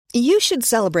You should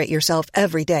celebrate yourself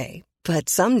every day, but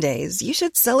some days you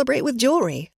should celebrate with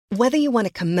jewelry. Whether you want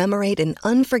to commemorate an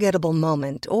unforgettable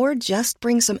moment or just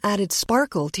bring some added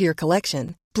sparkle to your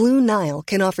collection, Blue Nile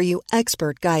can offer you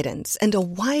expert guidance and a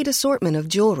wide assortment of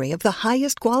jewelry of the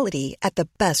highest quality at the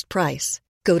best price.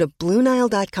 Go to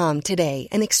BlueNile.com today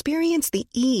and experience the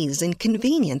ease and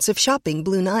convenience of shopping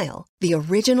Blue Nile, the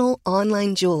original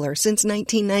online jeweler since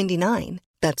 1999.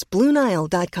 That's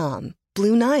BlueNile.com.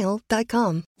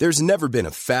 BlueNile.com. There's never been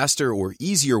a faster or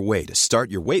easier way to start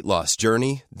your weight loss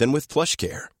journey than with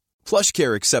PlushCare.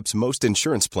 PlushCare accepts most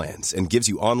insurance plans and gives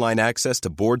you online access to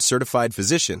board-certified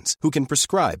physicians who can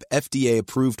prescribe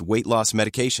FDA-approved weight loss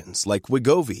medications like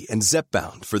Wegovy and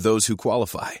Zepbound for those who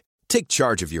qualify. Take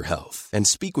charge of your health and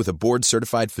speak with a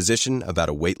board-certified physician about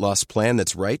a weight loss plan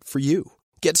that's right for you.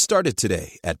 Get started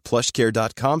today at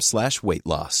plushcare.com/weight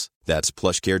loss. That's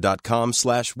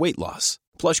plushcare.com/weight loss.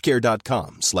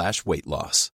 plushcare.com/weight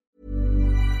loss.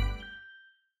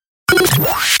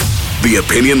 The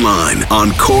Opinion Line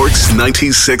on Cork's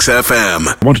 96 FM.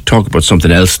 I want to talk about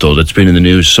something else, though, that's been in the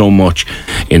news so much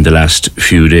in the last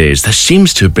few days. There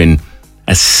seems to have been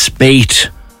a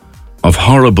spate of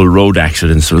horrible road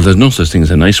accidents. Well, there's no such thing as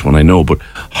a nice one, I know, but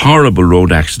horrible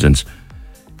road accidents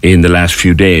in the last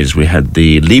few days. We had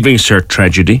the Leaving Cert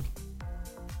tragedy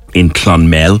in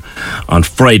Clonmel on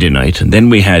Friday night, and then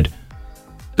we had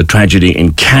the tragedy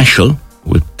in Cashel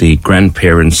with the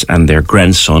grandparents and their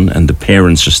grandson, and the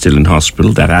parents are still in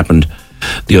hospital. That happened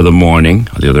the other morning,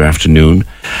 or the other afternoon.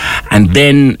 And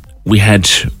then we had,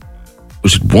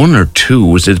 was it one or two?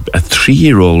 Was it a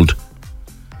 3-year-old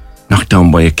knocked down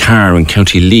by a car in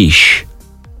County Laois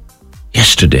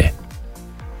yesterday?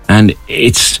 And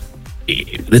it's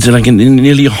like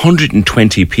nearly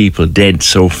 120 people dead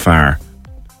so far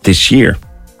this year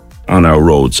on our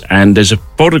roads. And there's a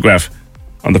photograph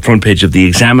on the front page of the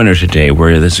Examiner today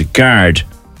where there's a guard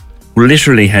who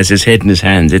literally has his head in his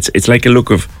hands. It's like a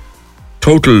look of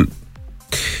total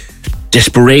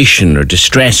desperation or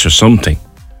distress or something.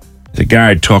 The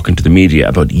guard talking to the media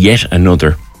about yet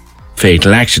another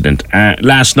fatal accident.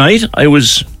 Last night I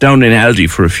was down in Aldi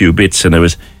for a few bits, and I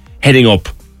was heading up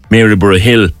Maryborough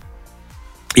Hill.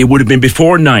 It would have been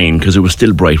before 9 because it was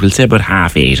still bright. We'll say about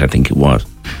 8:30, I think it was.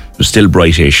 It was still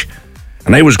brightish.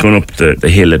 And I was going up the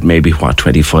hill at maybe,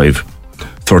 25,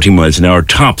 30 miles an hour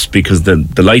tops, because the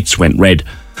lights went red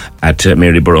at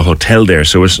Maryborough Hotel there.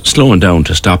 So I was slowing down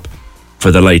to stop for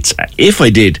the lights. If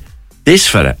I did, this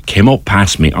fella came up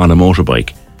past me on a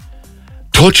motorbike,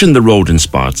 touching the road in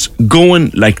spots,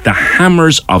 going like the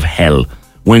hammers of hell,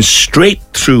 went straight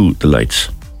through the lights.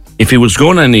 If he was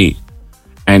going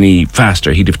any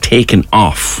faster, he'd have taken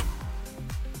off.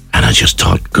 And I just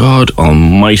thought, God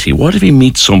almighty, what if he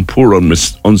meets some poor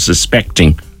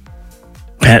unsuspecting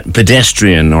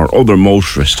pedestrian or other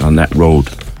motorist on that road?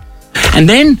 And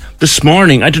then this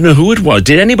morning, I don't know who it was.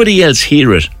 Did anybody else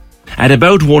hear it? At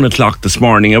about 1 o'clock this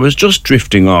morning, I was just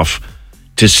drifting off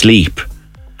to sleep,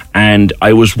 and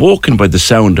I was woken by the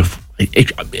sound of,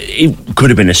 it could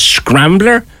have been a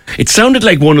scrambler. It sounded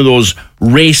like one of those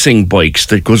racing bikes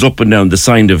that goes up and down the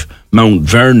side of Mount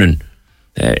Vernon,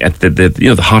 at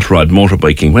the hot rod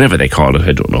motorbiking, whatever they call it,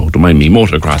 I don't know, don't mind me,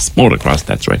 motocross,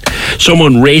 that's right.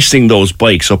 Someone racing those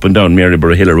bikes up and down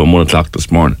Maryborough Hill around 1 o'clock this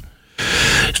morning.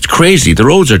 It's crazy. The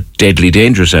roads are deadly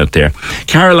dangerous out there.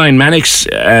 Caroline Mannix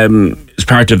is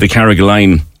part of the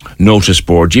Carrigaline Notice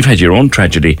Board. You've had your own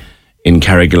tragedy in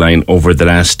Carrigaline over the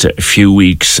last few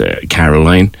weeks,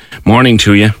 Caroline. Morning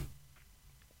to you.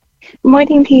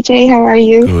 Morning, PJ. How are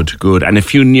you? Good. And a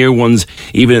few near ones,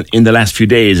 even in the last few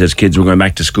days as kids were going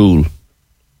back to school.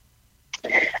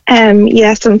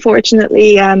 Yes,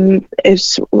 unfortunately,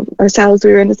 ourselves,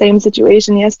 we were in the same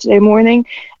situation yesterday morning.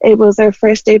 It was our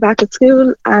first day back at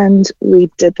school, and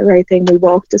we did the right thing. We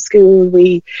walked to school.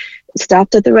 We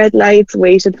stopped at the red lights,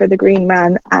 waited for the green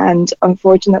man, and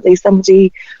unfortunately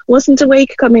somebody wasn't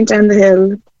awake coming down the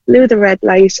hill, blew the red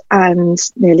light and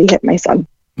nearly hit my son.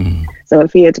 So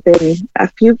if he had been a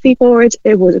few feet forward,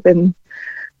 it would have been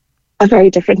a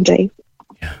very different day.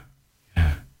 Yeah.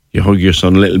 You hug your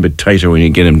son a little bit tighter when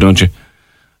you get him, don't you,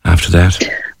 after that?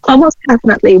 Almost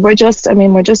definitely. We're just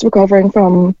recovering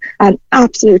from an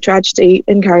absolute tragedy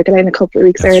in Carrigaline a couple of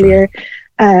weeks earlier.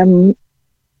 Right.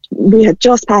 We had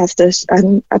just passed it,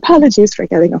 and apologies for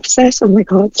getting upset. Oh my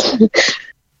God.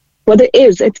 But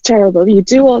it's terrible. You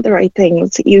do all the right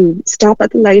things. You stop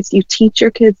at the lights, you teach your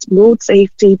kids road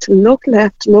safety, to look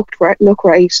left, look right,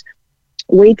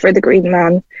 wait for the green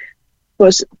man.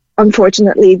 But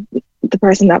unfortunately, the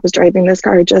person that was driving this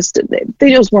car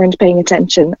they just weren't paying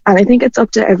attention. And I think it's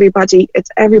up to everybody. It's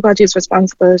everybody's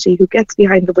responsibility who gets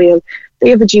behind the wheel. They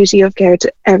have a duty of care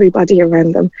to everybody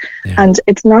around them. Yeah. And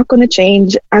it's not going to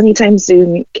change anytime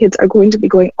soon. Kids are going to be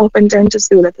going up and down to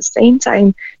school at the same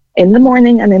time in the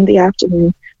morning and in the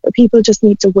afternoon. But people just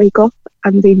need to wake up,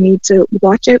 and they need to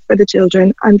watch out for the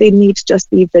children, and they need to just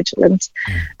be vigilant.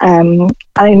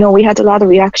 I know we had a lot of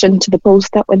reaction to the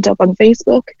post that went up on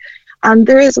Facebook. And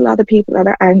there is a lot of people that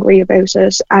are angry about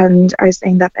it and are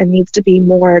saying that there needs to be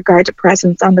more guarded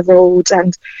presence on the road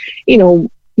and, you know,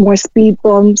 more speed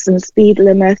bumps and speed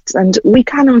limits. And we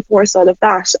can enforce all of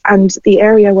that. And the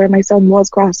area where my son was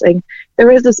crossing,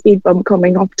 there is a speed bump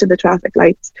coming up to the traffic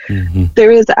lights.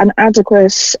 There is an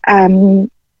adequate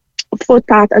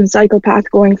footpath and cycle path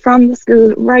going from the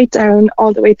school right down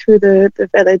all the way through the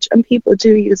village, and people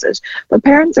do use it. But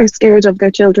parents are scared of their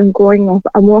children going up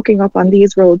and walking up on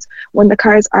these roads when the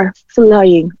cars are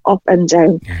flying up and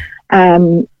down.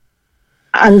 And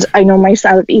I know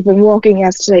myself, even walking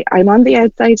yesterday, I'm on the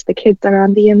outside, the kids are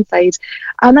on the inside,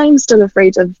 and I'm still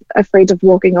afraid of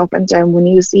walking up and down when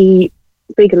you see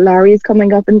big lorries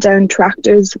coming up and down,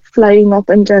 tractors flying up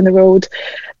and down the road.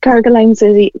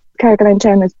 Carrigaline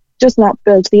town is just not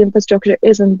built. The infrastructure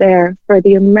isn't there for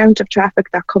the amount of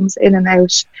traffic that comes in and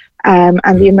out,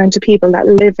 and the amount of people that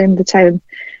live in the town.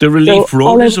 The Relief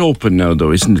Road is open now,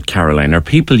 though, isn't it, Caroline? Are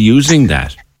people using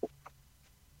that?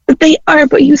 They are,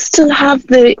 but you still have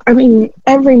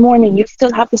every morning you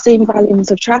still have the same volumes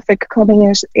of traffic coming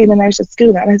in and out of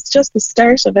school, and it's just the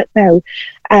start of it now.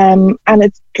 And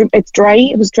it's dry.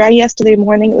 It was dry yesterday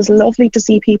morning. It was lovely to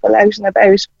see people out and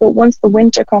about. But once the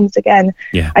winter comes again,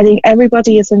 I think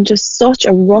everybody is in just such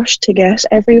a rush to get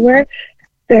everywhere.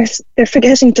 They're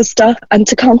forgetting to stop and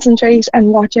to concentrate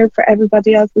and watch out for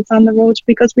everybody else that's on the road,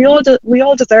 because we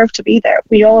all deserve to be there.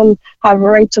 We all have a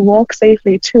right to walk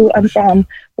safely to and from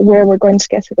where we're going to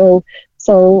get to go.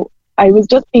 So I was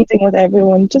just pleading with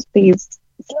everyone, just please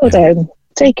slow down,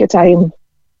 take your time.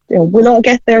 You know, we'll all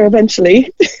get there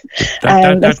eventually.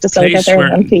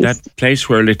 That place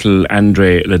where little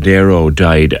Andre Ladero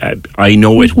died, I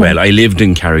know it well. I lived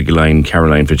in Carrigaline,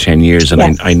 Caroline, for 10 years, and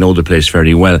I know the place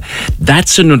very well.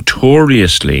 That's a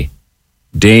notoriously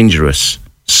dangerous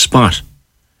spot,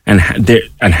 and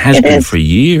has been for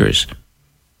years.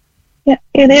 Yeah,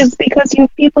 it is, because you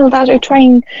have people that are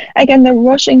trying, again, they're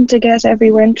rushing to get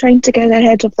everywhere and trying to get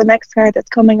ahead of the next car that's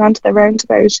coming onto the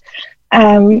roundabout.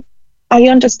 I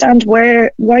understand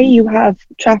why you have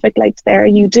traffic lights there.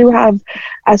 You do have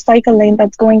a cycle lane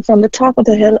that's going from the top of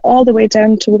the hill all the way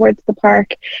down towards the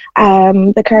park,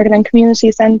 the Carrigaline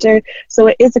Community Centre. So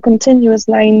it is a continuous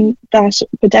line that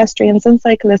pedestrians and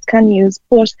cyclists can use,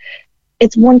 but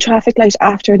it's one traffic light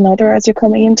after another as you're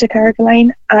coming into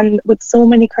Carrigaline. And with so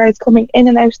many cars coming in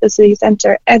and out of the city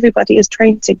centre, everybody is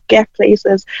trying to get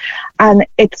places, and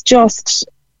it's just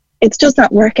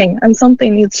not working, and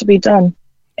something needs to be done.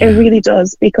 It really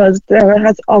does, because there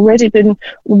has already been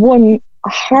one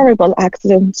horrible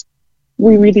accident.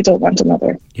 We really don't want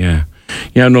another. Yeah,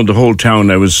 no, the whole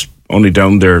town, I was only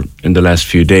down there in the last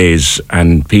few days,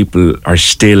 and people are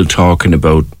still talking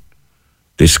about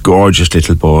this gorgeous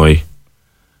little boy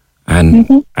and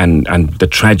the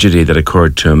tragedy that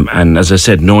occurred to him. And as I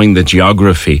said, knowing the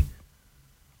geography,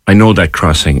 I know that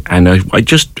crossing. And I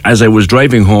just, as I was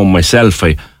driving home myself,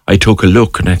 I took a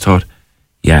look and I thought,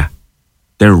 yeah,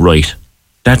 they're right.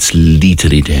 That's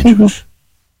lethally dangerous.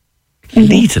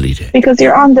 Lethally dangerous. Because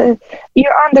you're on the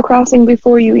crossing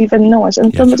before you even know it.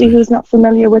 And somebody who's not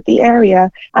familiar with the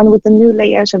area and with the new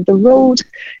layout of the road,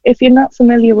 if you're not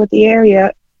familiar with the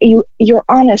area, you're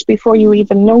on it before you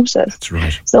even notice. That's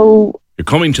right. So you're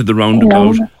coming to the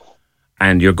roundabout,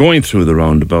 and you're going through the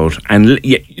roundabout, and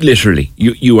literally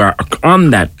you are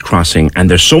on that crossing, and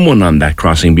there's someone on that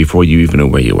crossing before you even know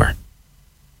where you are.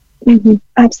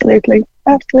 Absolutely.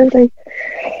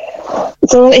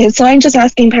 So I'm just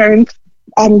asking parents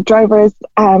and drivers,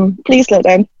 please slow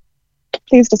down.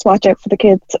 Please just watch out for the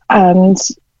kids. And,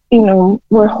 you know,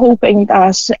 we're hoping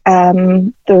that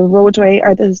the roadway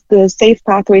or the safe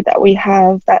pathway that we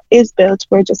have that is built,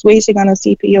 we're just waiting on a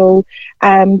CPO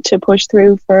to push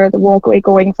through for the walkway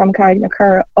going from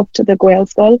Carrigaline up to the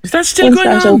Gaelscoil. Is that still going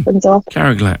on? Opens up.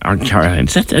 Caroline, are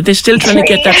they still trying to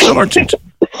get that sorted?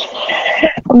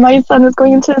 My son is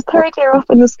going into his third year up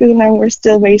in the school now. We're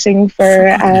still waiting for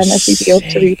a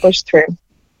CPO to be pushed through.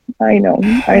 I know.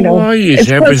 Why is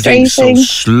everything so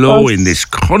slow in this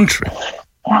country?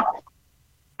 Yeah.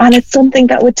 And it's something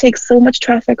that would take so much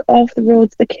traffic off the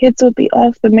roads. The kids would be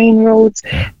off the main roads.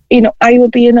 You know, I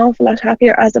would be an awful lot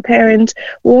happier as a parent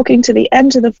walking to the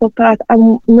end of the footpath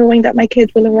and knowing that my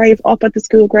kids will arrive up at the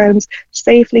school grounds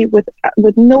safely with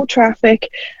no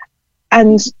traffic.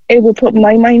 And it will put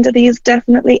my mind at ease,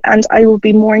 definitely. And I will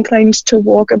be more inclined to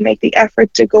walk and make the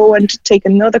effort to go and to take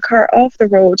another car off the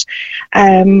road.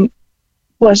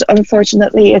 But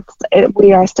unfortunately,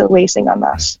 we are still waiting on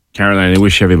that. Caroline, I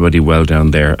wish everybody well down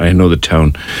there. I know the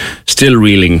town still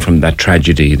reeling from that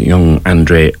tragedy. The young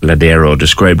Andre Ladero,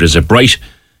 described as a bright,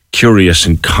 curious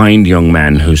and kind young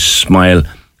man whose smile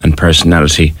and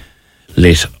personality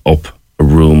lit up a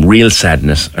room. Real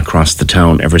sadness across the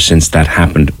town ever since that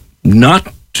happened.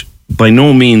 Not by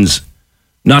no means,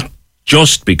 not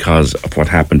just because of what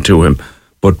happened to him,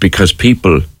 but because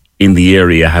people in the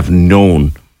area have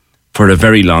known for a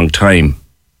very long time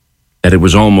that it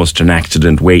was almost an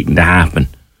accident waiting to happen.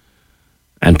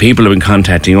 And people have been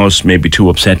contacting us, maybe too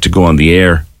upset to go on the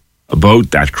air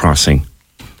about that crossing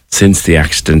since the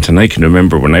accident. And I can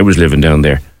remember when I was living down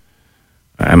there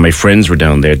and my friends were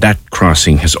down there, that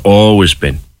crossing has always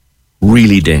been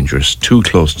really dangerous, too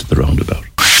close to the roundabout.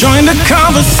 Join the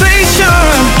conversation.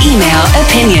 Email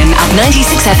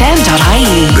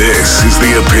opinion@96fm.ie. This is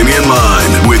the Opinion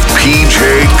Line with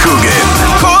PJ Coogan.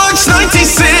 Corks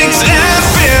 96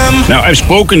 FM. Now, I've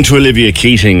spoken to Olivia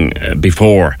Keating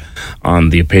before on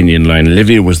the Opinion Line.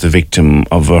 Olivia was the victim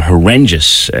of a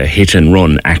horrendous hit and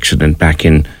run accident back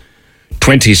in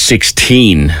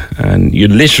 2016. And you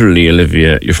literally,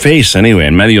 Olivia, your face anyway,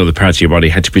 and many other parts of your body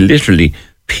had to be literally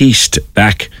pieced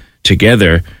back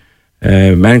together.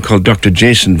 A man called Dr.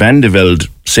 Jason Van de Velde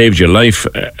saved your life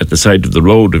at the side of the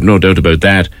road. I've no doubt about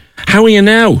that. How are you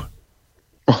now?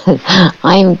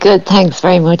 I'm good, thanks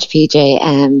very much, PJ.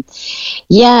 I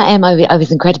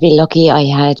was incredibly lucky. I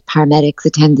had paramedics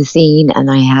attend the scene, and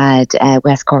I had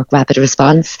West Cork Rapid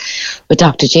Response with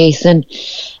Dr. Jason.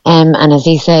 And as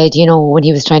he said, you know, when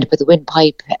he was trying to put the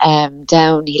windpipe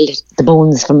down, the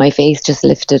bones from my face just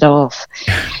lifted off.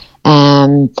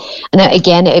 And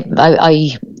again,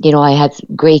 I had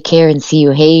great care in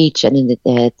CUH and in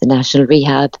the National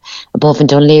Rehab above in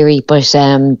Dunleary, but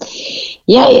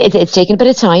it's taken a bit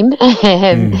of time.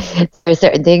 There are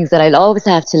certain things that I'll always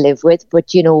have to live with, but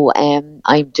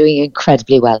I'm doing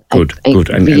incredibly well. Good, and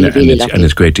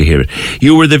it's great to hear it.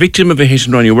 You were the victim of a hit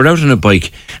and run. You were out on a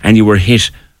bike and you were hit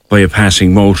by a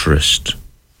passing motorist.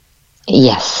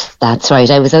 Yes, that's right.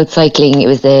 I was out cycling. It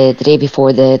was the day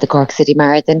before the Cork City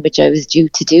Marathon, which I was due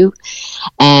to do.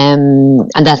 And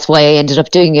that's why I ended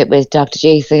up doing it with Dr.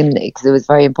 Jason, because it was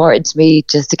very important to me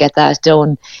just to get that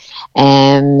done.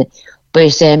 I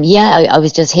was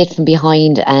just hit from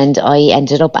behind and I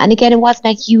ended up, and again, it wasn't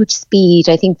a huge speed.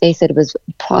 I think they said it was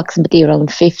approximately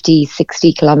around 50,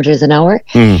 60 kilometres an hour,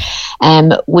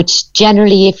 which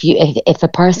generally, if a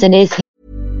person is...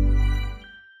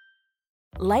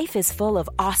 Life is full of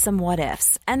awesome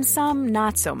what-ifs, and some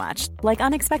not so much, like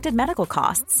unexpected medical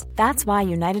costs. That's why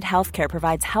United Healthcare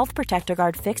provides Health Protector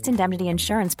Guard fixed indemnity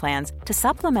insurance plans to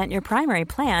supplement your primary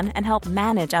plan and help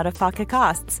manage out-of-pocket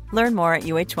costs. Learn more at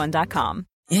uh1.com.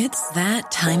 It's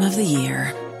that time of the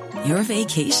year. Your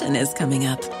vacation is coming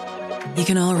up. You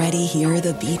can already hear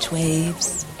the beach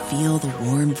waves, feel the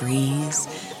warm breeze,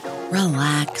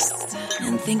 relax,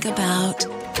 and think about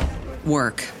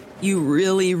work. You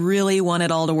really, really want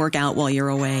it all to work out while you're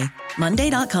away.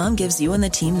 Monday.com gives you and the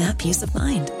team that peace of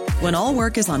mind. When all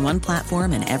work is on one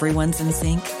platform and everyone's in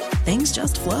sync, things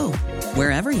just flow.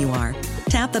 Wherever you are,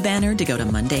 tap the banner to go to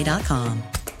Monday.com.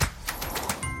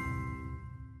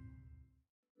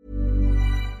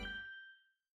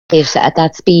 If at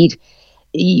that speed,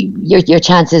 your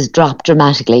chances drop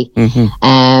dramatically.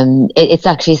 It's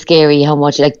actually scary how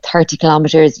much, like 30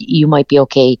 kilometres, you might be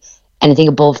okay. Anything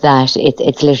above that,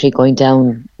 it's literally going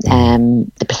down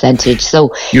the percentage.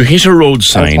 So you hit a road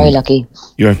sign. I was very lucky.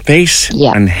 Your face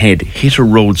and head hit a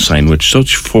road sign with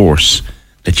such force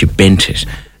that you bent it,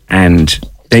 and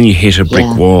then you hit a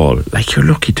brick wall. Like, you're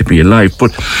lucky to be alive.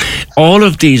 But all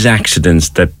of these accidents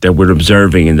that we're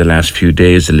observing in the last few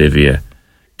days, Olivia,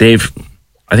 I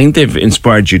think they've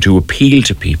inspired you to appeal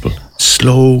to people.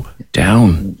 Slow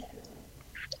down.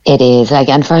 It is.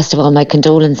 And first of all, my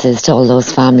condolences to all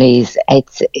those families.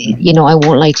 It's, I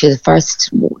won't lie to you, the first,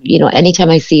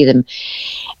 anytime I see them,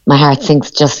 my heart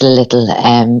sinks just a little.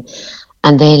 And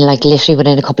then, literally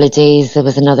within a couple of days, there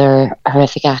was another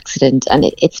horrific accident, and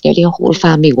it's nearly a whole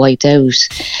family wiped out.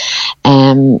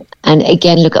 And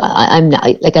again, look, I'm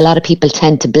like, a lot of people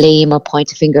tend to blame or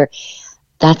point a finger.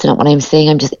 That's not what I'm saying.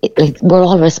 I'm just, we're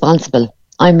all responsible.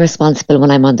 I'm responsible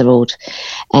when I'm on the road.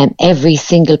 Every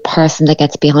single person that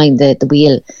gets behind the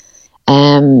wheel,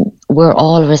 we're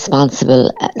all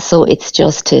responsible. So it's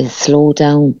just to slow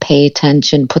down, pay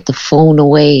attention, put the phone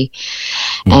away.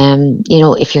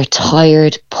 If you're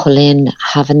tired, pull in,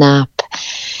 have a nap.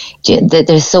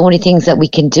 There's so many things that we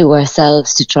can do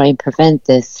ourselves to try and prevent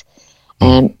this.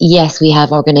 Yes, we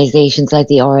have organisations like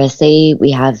the RSA,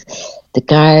 we have the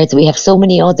Guards, we have so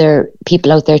many other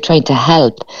people out there trying to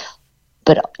help.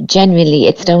 But generally,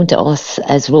 it's down to us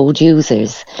as road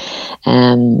users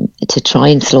to try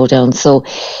and slow down. So,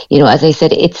 as I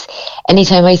said, it's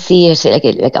anytime I see it,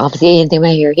 like obviously anything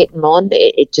I hear hit and run,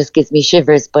 it just gives me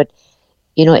shivers. But,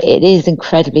 it is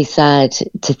incredibly sad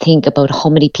to think about how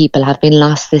many people have been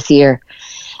lost this year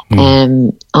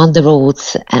on the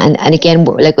roads. And again,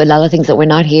 like a lot of things that we're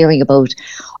not hearing about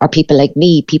are people like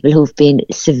me, people who've been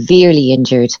severely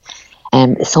injured.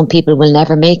 Some people will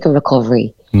never make a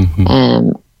recovery.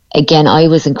 Again, I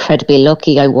was incredibly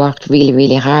lucky. I worked really,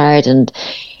 really hard, and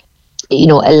a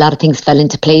lot of things fell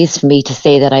into place for me to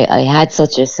say that I had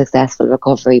such a successful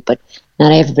recovery. But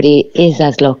not everybody is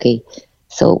as lucky,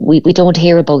 so we don't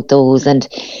hear about those. And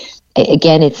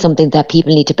again, it's something that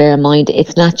people need to bear in mind.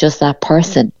 It's not just that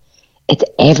person; it's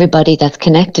everybody that's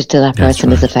connected to that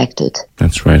person is affected.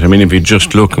 That's right. I mean, if you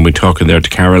just look, and we're talking there to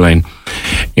Caroline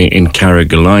in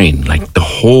Carrigaline, like the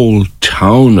whole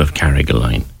town of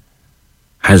Carrigaline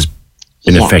has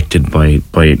been affected by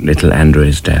little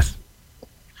Andre's death.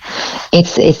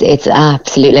 It's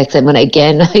absolutely, like when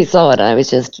I saw it, I was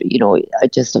just, I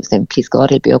was saying, please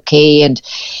God, he'll be okay. And,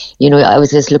 I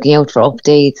was just looking out for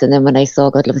updates. And then when I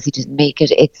saw, God, obviously didn't make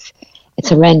it, it's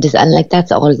horrendous. And like,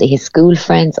 that's all his school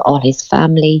friends, all his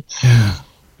family. Yeah.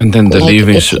 And then the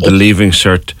Leaving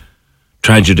Cert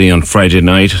tragedy on Friday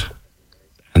night.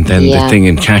 And then the thing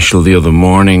in Cashel the other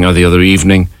morning or the other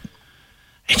evening.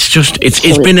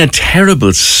 It's been a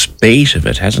terrible spate of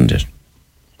it, hasn't it?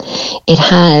 It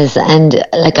has, and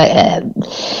like I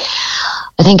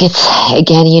think it's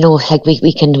again, like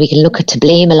we can look to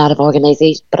blame a lot of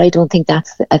organisations, but I don't think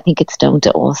I think it's down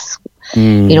to us.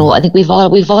 I think we've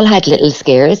all had little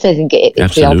scares. I think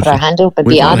if we all put our hand up and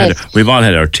be honest, we've all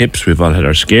had our tips, we've all had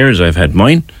our scares. I've had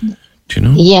mine. Do you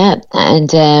know? Yeah,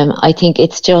 and I think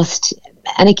it's just.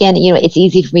 And again, it's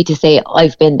easy for me to say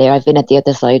I've been there. I've been at the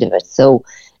other side of it. So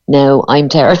now I'm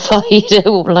terrified.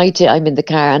 I'm in the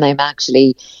car and I'm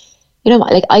actually,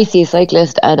 like I see a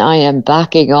cyclist and I am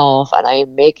backing off and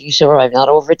I'm making sure I'm not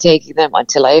overtaking them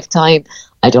until I have time.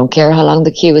 I don't care how long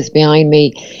the queue is behind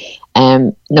me.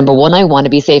 Number one, I want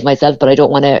to be safe myself, but I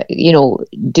don't want to,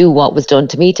 do what was done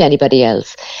to me to anybody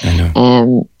else. I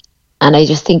know. And I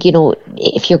just think,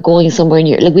 if you're going somewhere and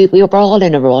you're like, we were all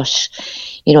in a rush.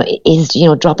 Is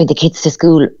dropping the kids to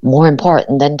school more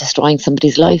important than destroying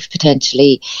somebody's life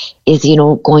potentially? Is,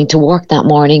 going to work that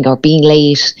morning or being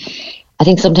late? I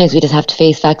think sometimes we just have to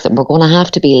face facts that we're going to have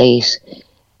to be late.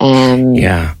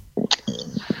 Yeah.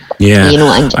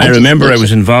 I remember I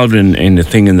was involved in a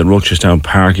thing in the Rochestown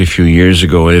Park a few years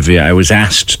ago, Olivia. I was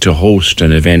asked to host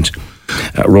an event,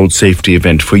 a road safety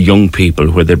event for young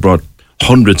people where they brought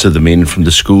hundreds of them in from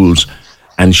the schools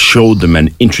and showed them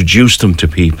and introduced them to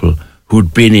people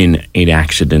who'd been in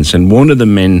accidents. And one of the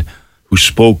men who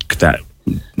spoke that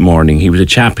morning, he was a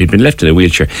chap, he'd been left in a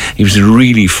wheelchair. He was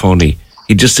really funny.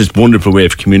 He just this wonderful way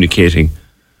of communicating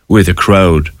with a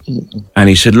crowd. And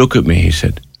he said, look at me. He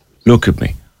said, look at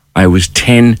me. I was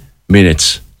 10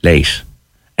 minutes late.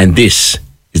 And this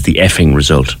is the effing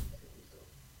result.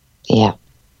 Yeah.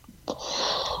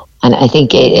 And I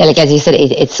think, like as you said,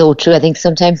 it's so true. I think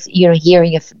sometimes you're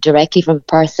hearing it directly from a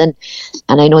person,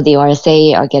 and I know the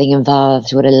RSA are getting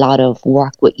involved with a lot of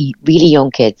work with really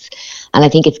young kids, and I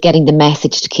think it's getting the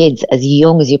message to kids as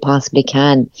young as you possibly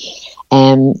can.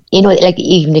 Like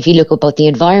even if you look about the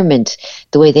environment,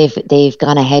 the way they've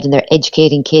gone ahead and they're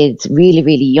educating kids really,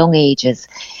 really young ages,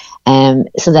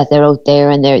 so that they're out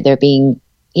there and they're being,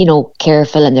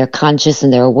 careful and they're conscious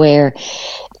and they're aware.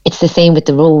 It's the same with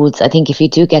the roads. I think if you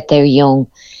do get there young,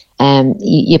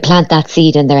 you plant that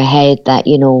seed in their head that,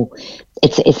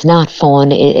 it's not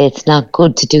fun. It's not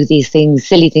good to do these things,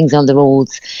 silly things on the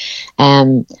roads.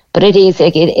 But it is,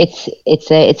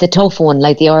 it's a tough one.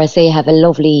 Like the RSA have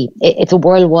it's a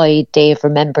worldwide day of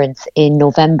remembrance in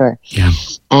November. Yeah.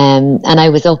 And I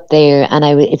was up there and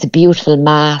it's a beautiful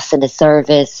mass and a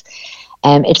service.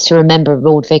 It's to remember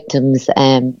road victims,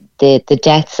 the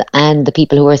deaths and the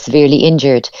people who were severely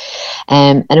injured.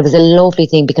 And it was a lovely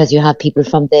thing because you have people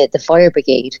from the fire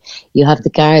brigade, you have the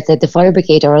guards. The fire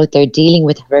brigade are out there dealing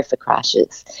with horrific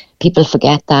crashes. People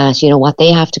forget that, what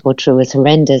they have to go through is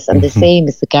horrendous. And the same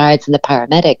as the guards and the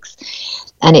paramedics.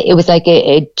 And it was like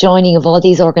a joining of all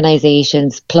these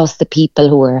organisations plus the people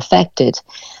who were affected.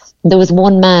 There was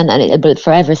one man, and it will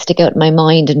forever stick out in my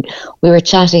mind, and we were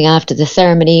chatting after the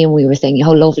ceremony and we were saying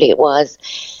how lovely it was.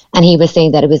 And he was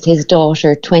saying that it was his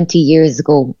daughter 20 years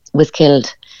ago was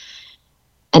killed.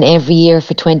 And every year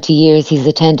for 20 years he's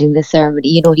attending the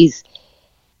ceremony. He's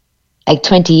like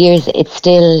 20 years, it's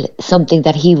still something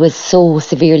that he was so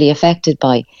severely affected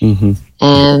by. Still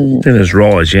as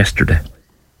raw as yesterday.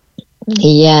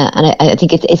 Yeah, and I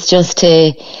think it's just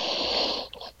to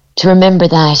remember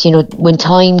that, when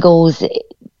time goes,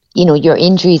 your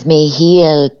injuries may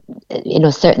heal,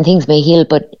 certain things may heal,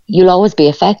 but you'll always be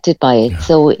affected by it. Yeah.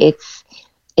 So it's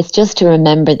just to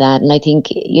remember that. And I think,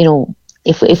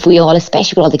 if we all,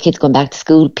 especially with all the kids going back to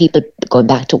school, people going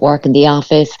back to work in the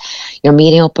office, you're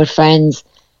meeting up with friends,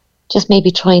 just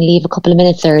maybe try and leave a couple of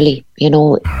minutes early.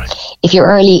 Right. If you're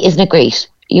early, isn't it great?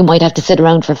 You might have to sit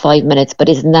around for 5 minutes, but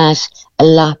isn't that a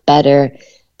lot better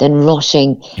than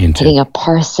rushing, hitting a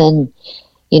person,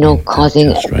 causing...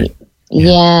 That's right.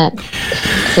 Yeah.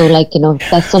 So,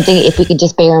 that's something, if we can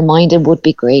just bear in mind, it would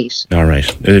be great. All right.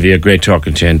 Olivia, great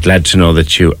talking to you, and glad to know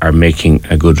that you are making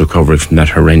a good recovery from that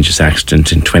horrendous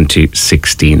accident in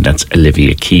 2016. That's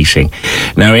Olivia Keating.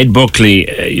 Now, Ed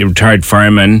Buckley, you're a retired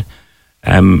fireman,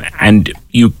 and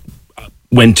you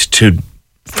went to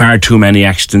far too many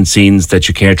accident scenes that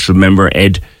you care to remember,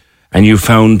 Ed, and you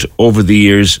found over the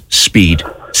years speed.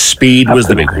 Speed was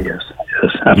the big one. Yes,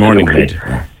 absolutely. Morning,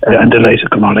 Ed. I'm delighted.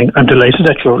 Good morning. I'm delighted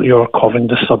that you're covering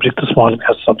this subject this morning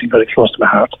because it's something very close to my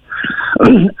heart.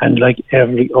 And like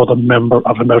every other member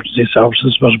of emergency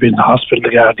services, whether it be in the hospital, the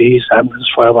Gardaís, ambulance,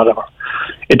 fire, whatever,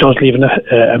 it does leave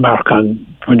a mark on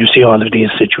when you see all of these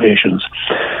situations.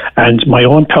 And my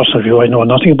own personal view, I know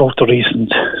nothing about the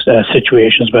recent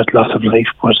situations with loss of life,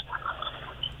 but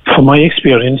from my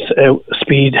experience,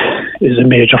 speed is a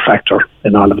major factor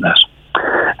in all of that.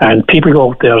 And people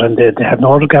go out there and they have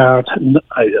no regard.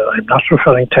 I'm not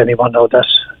referring to anyone now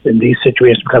that's in these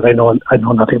situations because I know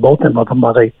nothing about them other than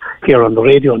what I hear on the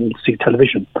radio and see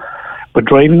television. But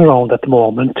driving around at the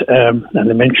moment, and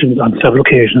I mentioned on several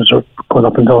occasions, going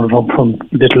up and down from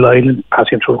Little Island,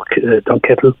 passing through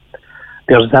Dunkettle,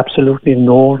 there's absolutely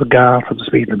no regard for the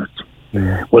speed limits.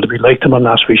 Yeah. Whether we like them or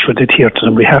not, we should adhere to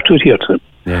them. We have to adhere to them.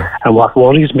 Yeah. And what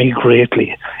worries me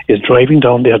greatly is driving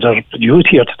down there, you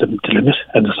adhere to the limit,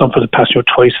 and there's some for the passenger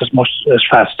twice as much as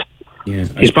fast. Yeah.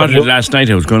 I spotted it last night.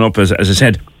 I was going up, as I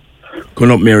said,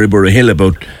 going up Maryborough Hill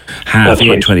about half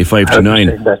 8:25 to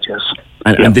 9. That, yes.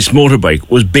 And this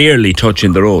motorbike was barely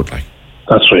touching the road.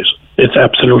 That's right. It's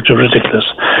absolutely ridiculous.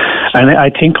 And I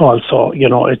think also,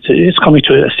 it's coming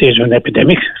to a stage of an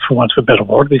epidemic, for want of a better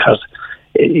word, because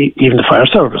even the fire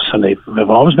service, and we've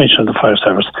always mentioned the fire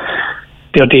service,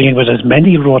 they're dealing with as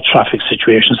many road traffic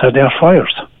situations as there are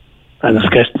fires. And it's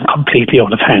getting completely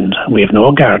out of hand. We have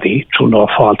no Gardaí, through no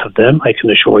fault of them, I can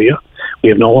assure you. We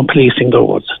have no one policing the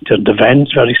roads. The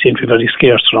vans seem to be very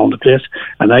scarce around the place.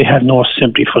 And I have no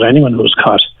sympathy for anyone who's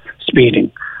caught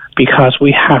speeding, because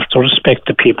we have to respect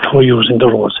the people who are using the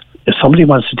roads. If somebody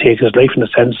wants to take his life, in a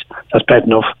sense, that's bad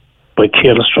enough by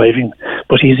careless driving,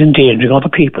 but he's endangering other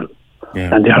people.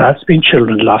 Yeah. And there has been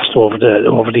children lost over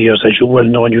the years, as you well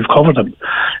know, and you've covered them.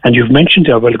 And you've mentioned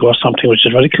there a while ago something which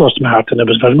is very close to my heart, and I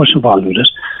was very much involved with it,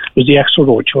 was the Axel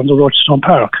Road show on the road to Stone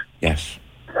Park. Yes.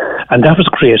 And that was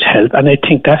great help, and I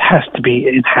think that has to be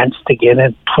enhanced again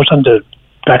and put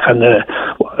back on the...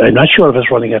 I'm not sure if it's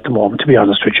running at the moment, to be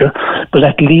honest with you, but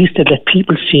at least it let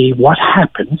people see what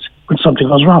happens when something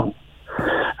goes wrong.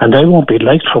 And I won't be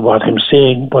liked for what I'm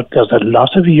saying, but there's a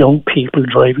lot of young people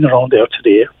driving around there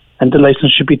today, and the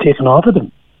license should be taken off of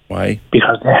them. Why?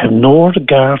 Because they have no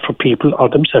regard for people or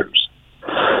themselves.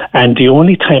 And the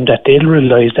only time that they'll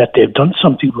realise that they've done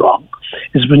something wrong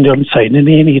is when they're inside an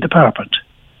A&E department.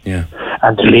 Yeah.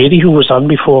 And the lady who was on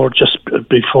just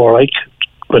before I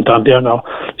went on there now,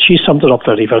 she summed it up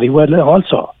very, very well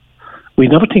also. We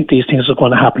never think these things are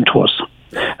going to happen to us.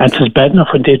 And it's bad enough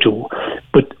when they do.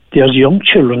 But there's young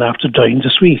children after dying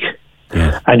this week.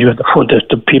 Yeah. And you have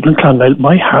the people in Clonmel,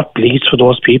 my heart bleeds for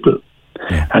those people.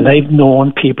 Yeah. And I've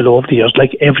known people over the years,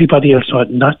 like everybody else,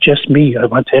 not just me, I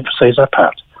want to emphasise that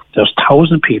part. There's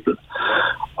 1,000 people.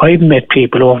 I've met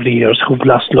people over the years who've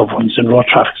lost loved ones in road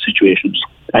traffic situations.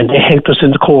 And they helped us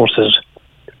in the courses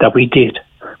that we did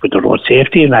with the road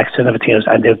safety and accident and everything else,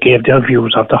 and they gave their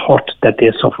views of the hurt that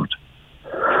they suffered.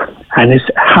 And it's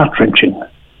heart-wrenching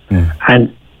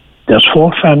And there's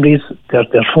 4 families,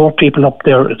 there's 4 people up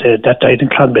there that died in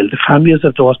Clonmel. The families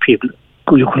of those people,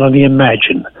 you can only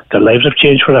imagine, their lives have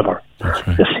changed forever. That's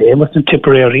right. The same with in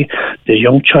Tipperary, the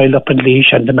young child up in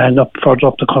Laois and the man up further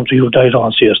up the country who died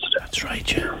also yesterday. That's right,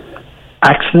 yeah.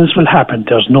 Accidents will happen.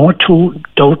 There's no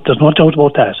doubt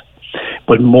about that.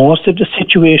 But most of the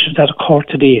situations that occur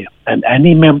today, and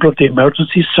any member of the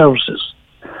emergency services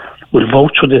will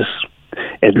vouch for this,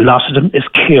 a lot of them is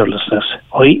carelessness,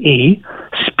 i.e.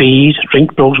 speed,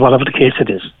 drink drugs, whatever the case it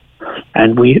is.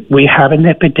 And we have an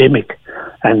epidemic,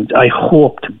 and I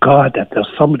hope to God that there's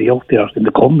somebody out there in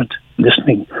the government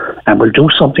listening and will do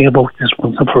something about this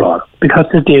once and for all, because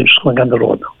it's dangerous going on the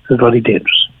road now. It's very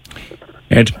dangerous.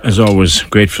 Ed, as always,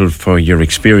 grateful for your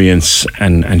experience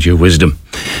and your wisdom.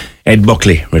 Ed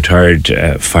Buckley, retired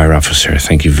fire officer,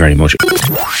 thank you very much.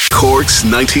 Cork's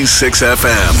 96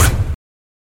 FM.